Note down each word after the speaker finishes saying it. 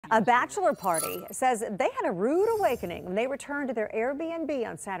A bachelor party says they had a rude awakening when they returned to their Airbnb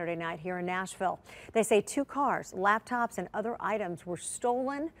on Saturday night here in Nashville. They say 2 cars, laptops, and other items were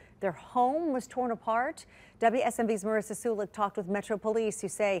stolen. Their home was torn apart. WSMV's Marissa Sulik talked with Metro Police, who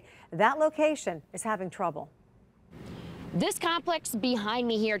say that location is having trouble. This complex behind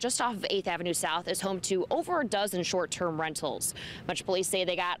me here, just off of 8th Avenue South, is home to over a dozen short-term rentals. Metro Police say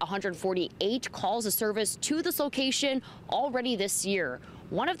they got 148 calls of service to this location already this year.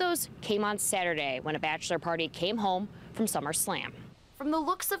 One of those came on Saturday when a bachelor party came home from Summer Slam. From the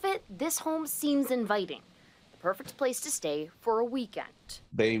looks of it, this home seems inviting. The perfect place to stay for a weekend.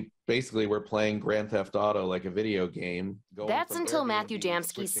 They basically were playing Grand Theft Auto like a video game. That's until Matthew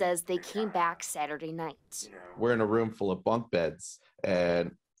Damsky says they came back Saturday night. We're in a room full of bunk beds,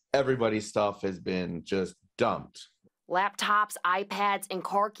 and everybody's stuff has been just dumped. Laptops, iPads, and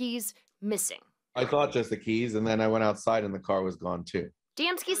car keys missing. I thought just the keys, and then I went outside and the car was gone too.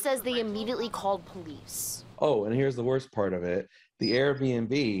 Damsky says they immediately called police. Oh, and here's the worst part of it. The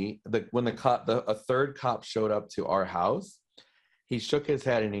Airbnb, when a third cop showed up to our house, he shook his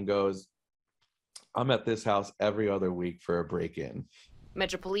head and he goes, "I'm at this house every other week for a break-in."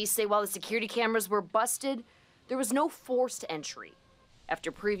 Metro Police say while the security cameras were busted, there was no forced entry. After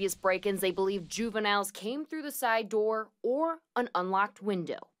previous break-ins, they believe juveniles came through the side door or an unlocked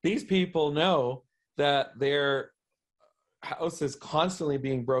window. These people know that their house is constantly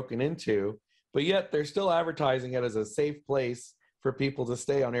being broken into, but yet they're still advertising it as a safe place for people to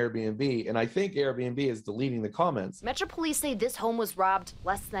stay on Airbnb, and I think Airbnb is deleting the comments. Metro Police say this home was robbed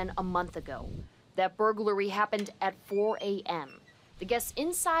less than a month ago. That burglary happened at 4 a.m. The guests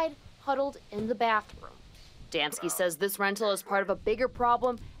inside huddled in the bathroom. Damsky says this rental is part of a bigger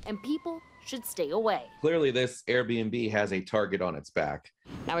problem and people should stay away. Clearly, this Airbnb has a target on its back.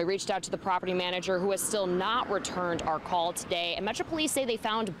 Now, we reached out to the property manager who has still not returned our call today. And Metro Police say they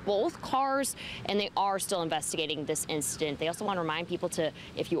found both cars and they are still investigating this incident. They also want to remind people to,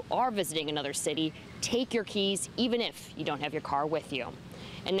 if you are visiting another city, take your keys, even if you don't have your car with you.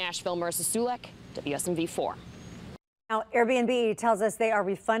 In Nashville, Marissa Sulik, WSMV 4. Now, Airbnb tells us they are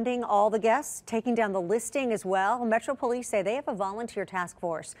refunding all the guests, taking down the listing as well. Metro Police say they have a volunteer task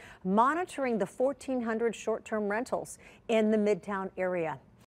force monitoring the 1,400 short-term rentals in the Midtown area.